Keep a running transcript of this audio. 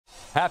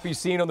Happy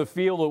scene on the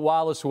field at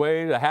Wallace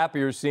Wade, a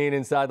happier scene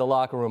inside the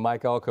locker room.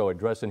 Mike Elko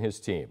addressing his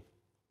team.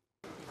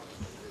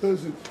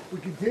 Listen, we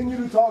continue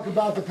to talk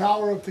about the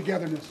power of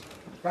togetherness,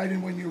 right?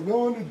 And when you're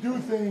willing to do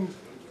things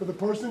for the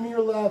person to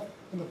your left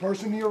and the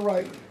person to your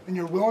right, and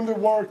you're willing to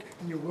work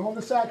and you're willing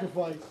to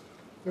sacrifice,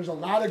 there's a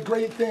lot of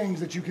great things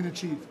that you can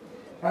achieve,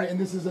 right? And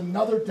this is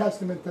another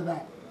testament to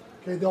that.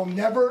 Okay, they'll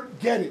never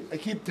get it. I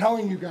keep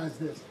telling you guys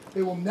this.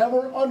 They will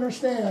never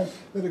understand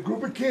that a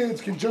group of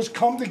kids can just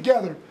come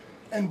together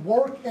and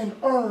work and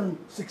earn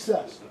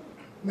success.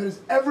 And that is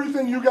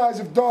everything you guys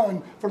have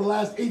done for the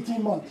last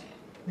 18 months.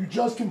 You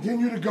just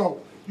continue to go.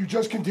 You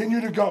just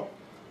continue to go,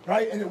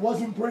 right? And it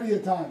wasn't pretty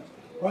at times,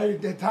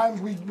 right? At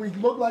times we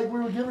looked like we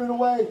were giving it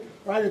away,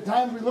 right? At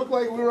times we looked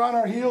like we were on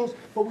our heels,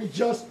 but we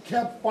just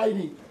kept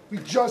fighting. We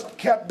just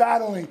kept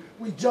battling.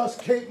 We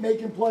just kept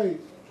making plays,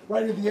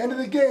 right? At the end of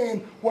the game,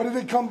 what did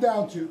it come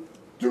down to?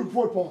 Duke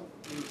football.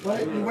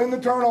 Right? We win the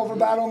turnover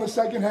battle in the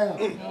second half.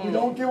 We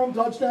don't give them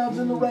touchdowns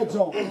in the red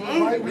zone.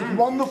 Right? We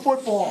run the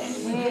football.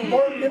 We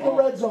convert in the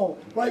red zone.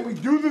 Right? We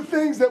do the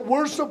things that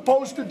we're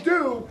supposed to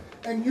do,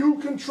 and you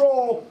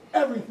control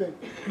everything.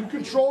 You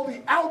control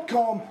the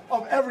outcome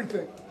of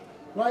everything.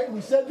 Right? And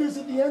we said this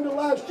at the end of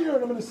last year,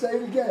 and I'm going to say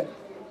it again.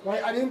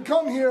 Right? I didn't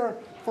come here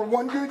for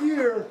one good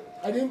year.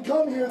 I didn't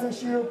come here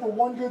this year for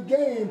one good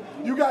game.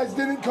 You guys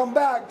didn't come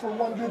back for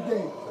one good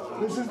game.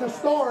 This is the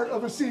start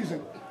of a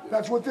season.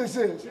 That's what this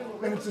is.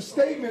 And it's a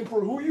statement for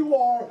who you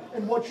are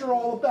and what you're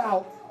all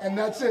about, and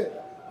that's it,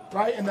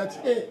 right? And that's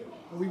it.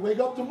 And we wake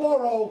up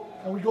tomorrow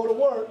and we go to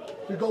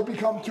work to go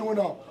become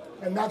 2-0.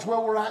 And that's where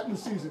we're at in the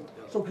season.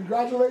 So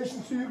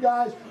congratulations to you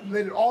guys. You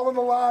laid it all on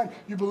the line.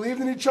 You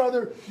believed in each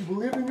other. You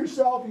believed in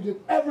yourself. You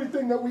did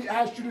everything that we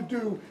asked you to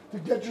do to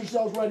get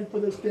yourselves ready for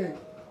this game.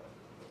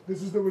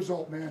 This is the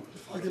result, man.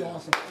 Look at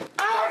awesome.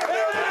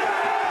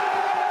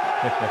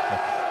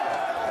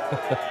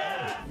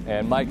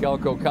 And Mike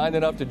Elko, kind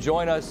enough to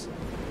join us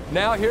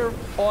now here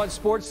on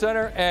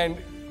SportsCenter. And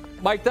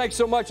Mike, thanks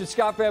so much. It's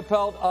Scott Van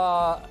Pelt.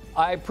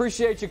 I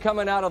appreciate you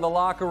coming out of the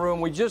locker room.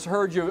 We just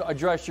heard you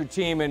address your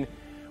team. And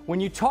when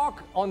you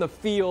talk on the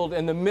field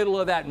in the middle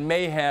of that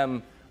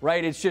mayhem,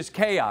 right, it's just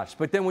chaos.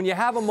 But then when you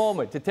have a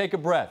moment to take a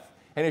breath,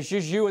 and it's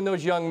just you and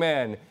those young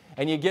men,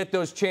 and you get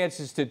those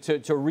chances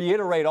to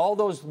reiterate all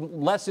those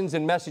lessons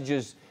and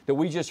messages that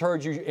we just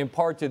heard you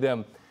impart to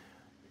them,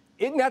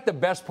 isn't that the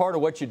best part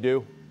of what you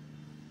do?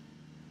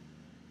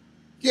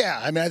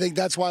 Yeah, I mean, I think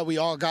that's why we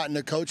all got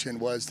into coaching,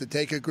 was to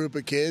take a group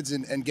of kids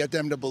and get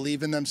them to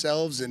believe in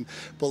themselves and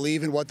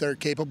believe in what they're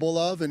capable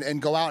of and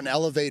go out and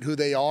elevate who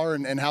they are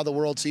and how the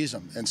world sees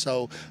them. And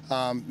so,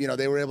 you know,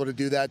 they were able to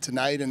do that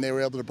tonight, and they were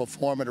able to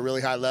perform at a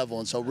really high level.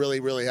 And so really,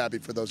 really happy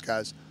for those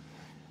guys.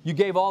 You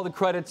gave all the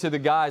credit to the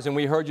guys, and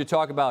we heard you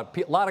talk about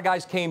a lot of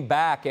guys came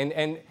back,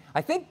 and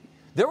I think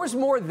there was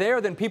more there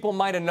than people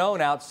might have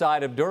known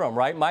outside of Durham,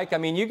 right, Mike? I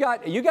mean, you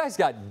guys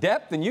got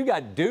depth and you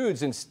got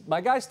dudes. And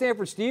my guy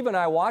Stanford Steve and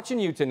I watching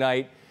you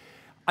tonight.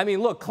 I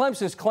mean, look,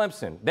 Clemson's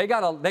Clemson. They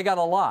got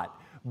a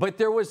lot, but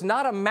there was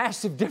not a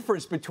massive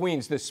difference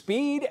between the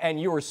speed, and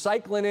you were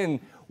cycling in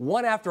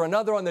one after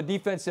another on the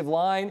defensive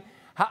line.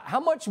 How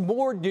much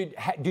more do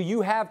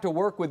you have to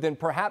work with than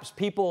perhaps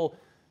people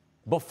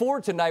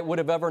before tonight would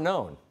have ever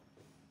known?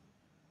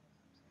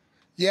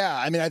 Yeah,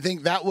 I mean, I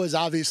think that was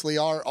obviously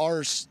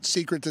our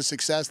secret to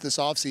success this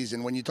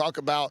offseason. When you talk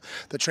about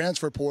the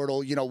transfer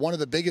portal, you know, one of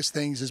the biggest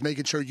things is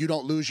making sure you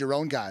don't lose your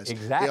own guys.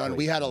 Exactly. You know, and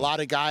we had a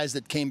lot of guys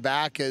that came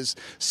back as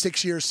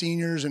 6-year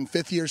seniors and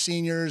 5th-year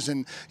seniors,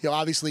 and, you know,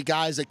 obviously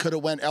guys that could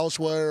have went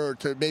elsewhere or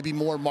to maybe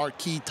more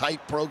marquee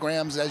type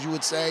programs, as you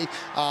would say,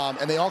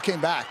 and they all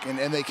came back,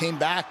 and they came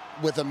back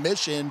with a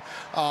mission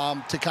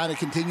to kind of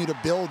continue to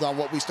build on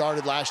what we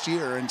started last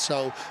year. And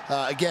so,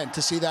 again,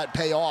 to see that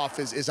pay off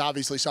is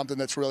obviously something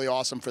that's really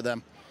awesome for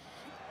them.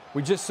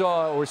 We just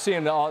saw, we're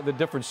seeing the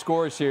different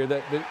scores here.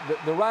 The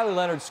Riley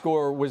Leonard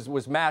score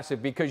was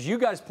massive because you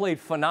guys played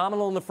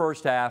phenomenal in the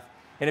first half.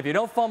 And if you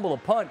don't fumble a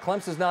punt,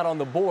 Clemson's not on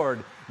the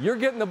board. You're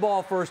getting the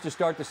ball first to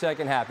start the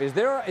second half. Is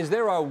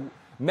there a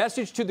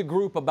message to the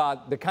group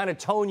about the kind of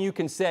tone you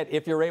can set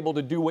if you're able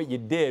to do what you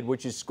did,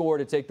 which is score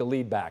to take the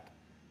lead back?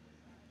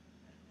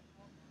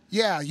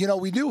 Yeah, you know,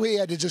 we knew we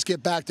had to just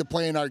get back to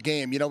playing our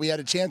game. You know, we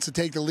had a chance to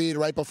take the lead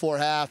right before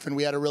half, and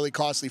we had a really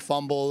costly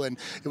fumble, and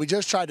we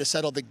just tried to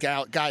settle the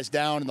guys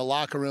down in the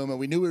locker room, and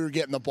we knew we were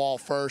getting the ball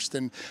first,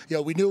 and, you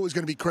know, we knew it was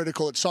going to be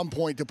critical at some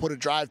point to put a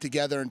drive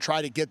together and try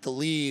to get the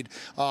lead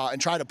and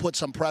try to put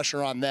some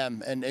pressure on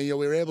them. And, you know,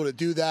 we were able to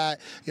do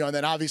that, you know, and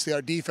then obviously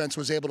our defense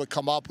was able to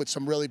come up with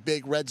some really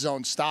big red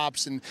zone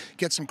stops and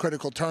get some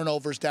critical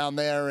turnovers down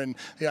there, and,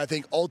 you know, I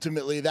think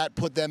ultimately that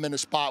put them in a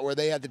spot where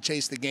they had to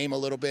chase the game a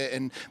little bit,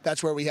 and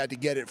that's where we had to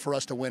get it for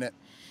us to win it.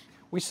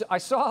 I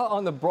saw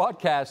on the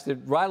broadcast that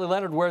Riley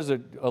Leonard wears a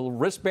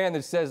wristband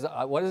that says,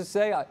 what does it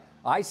say?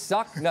 I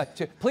suck. No,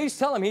 please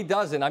tell him he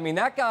doesn't. I mean,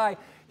 that guy,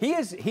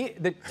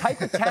 the type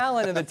of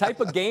talent and the type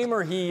of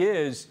gamer he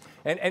is,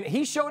 and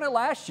he showed it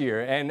last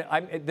year. And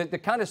the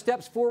kind of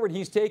steps forward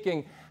he's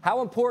taking,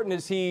 how important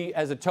is he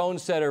as a tone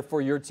setter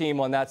for your team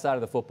on that side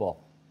of the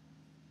football?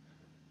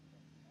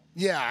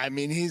 Yeah, I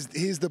mean, he's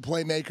the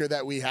playmaker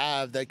that we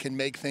have that can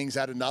make things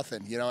out of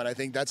nothing, and I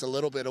think that's a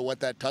little bit of what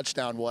that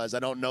touchdown was. I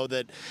don't know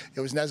that it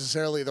was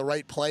necessarily the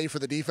right play for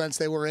the defense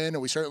they were in,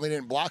 and we certainly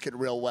didn't block it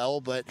real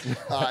well, but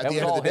at the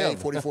end of the day,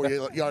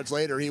 44 yards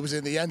later, he was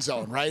in the end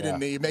zone, right? Yeah.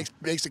 And he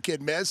makes the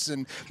kid miss,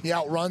 and he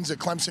outruns a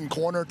Clemson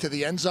corner to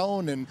the end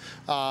zone, and,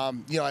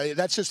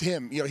 that's just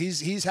him.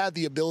 He's had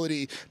the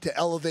ability to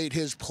elevate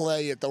his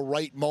play at the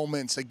right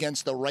moments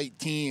against the right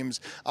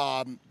teams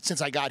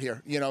since I got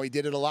here. He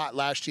did it a lot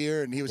last year,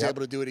 and he was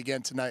able to do it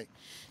again tonight.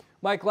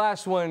 Mike,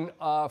 last one,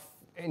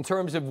 in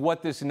terms of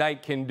what this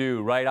night can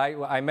do, right?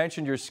 I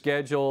mentioned your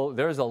schedule.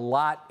 There's a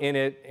lot in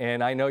it,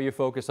 and I know you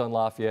focus on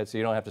Lafayette, so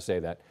you don't have to say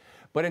that.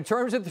 But in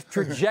terms of the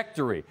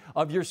trajectory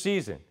of your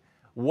season,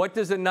 what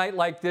does a night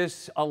like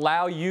this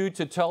allow you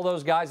to tell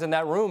those guys in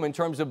that room in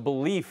terms of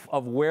belief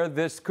of where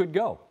this could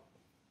go?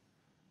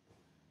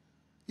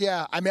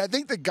 Yeah, I mean, I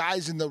think the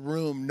guys in the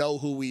room know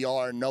who we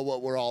are and know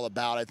what we're all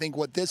about. I think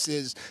what this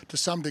is, to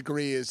some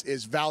degree, is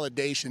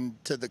validation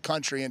to the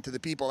country and to the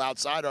people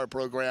outside our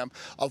program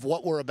of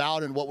what we're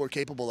about and what we're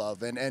capable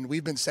of. And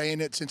we've been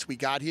saying it since we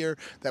got here,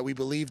 that we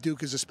believe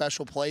Duke is a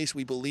special place.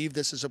 We believe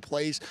this is a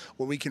place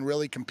where we can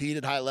really compete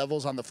at high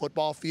levels on the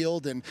football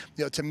field. And,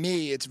 to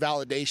me, it's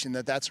validation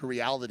that that's a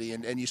reality.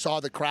 And you saw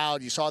the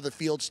crowd. You saw the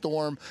field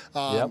storm.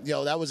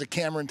 That was a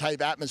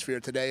Cameron-type atmosphere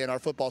today in our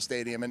football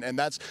stadium. And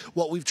that's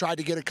what we've tried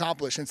to get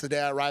accomplished since the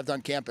day I arrived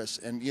on campus.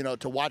 And,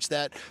 to watch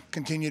that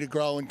continue to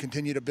grow and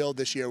continue to build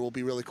this year will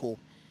be really cool.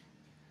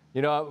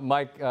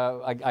 Mike,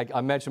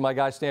 I mentioned my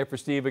guy Stanford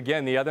Steve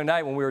again the other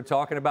night when we were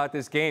talking about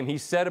this game. He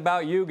said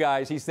about you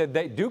guys, he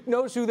said Duke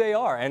knows who they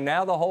are, and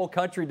now the whole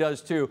country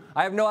does too.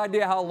 I have no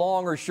idea how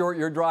long or short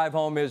your drive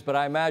home is, but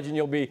I imagine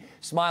you'll be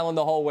smiling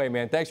the whole way,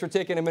 man. Thanks for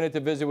taking a minute to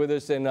visit with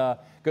us, and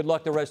good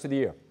luck the rest of the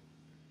year.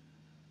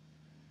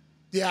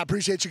 Yeah, I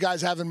appreciate you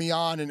guys having me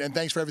on, and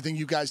thanks for everything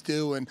you guys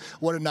do, and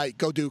what a night.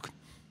 Go Duke.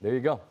 There you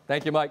go.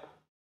 Thank you, Mike.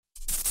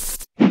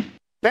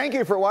 Thank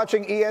you for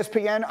watching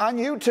ESPN on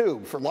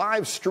YouTube. For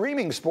live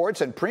streaming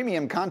sports and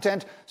premium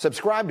content,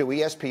 subscribe to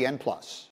ESPN+.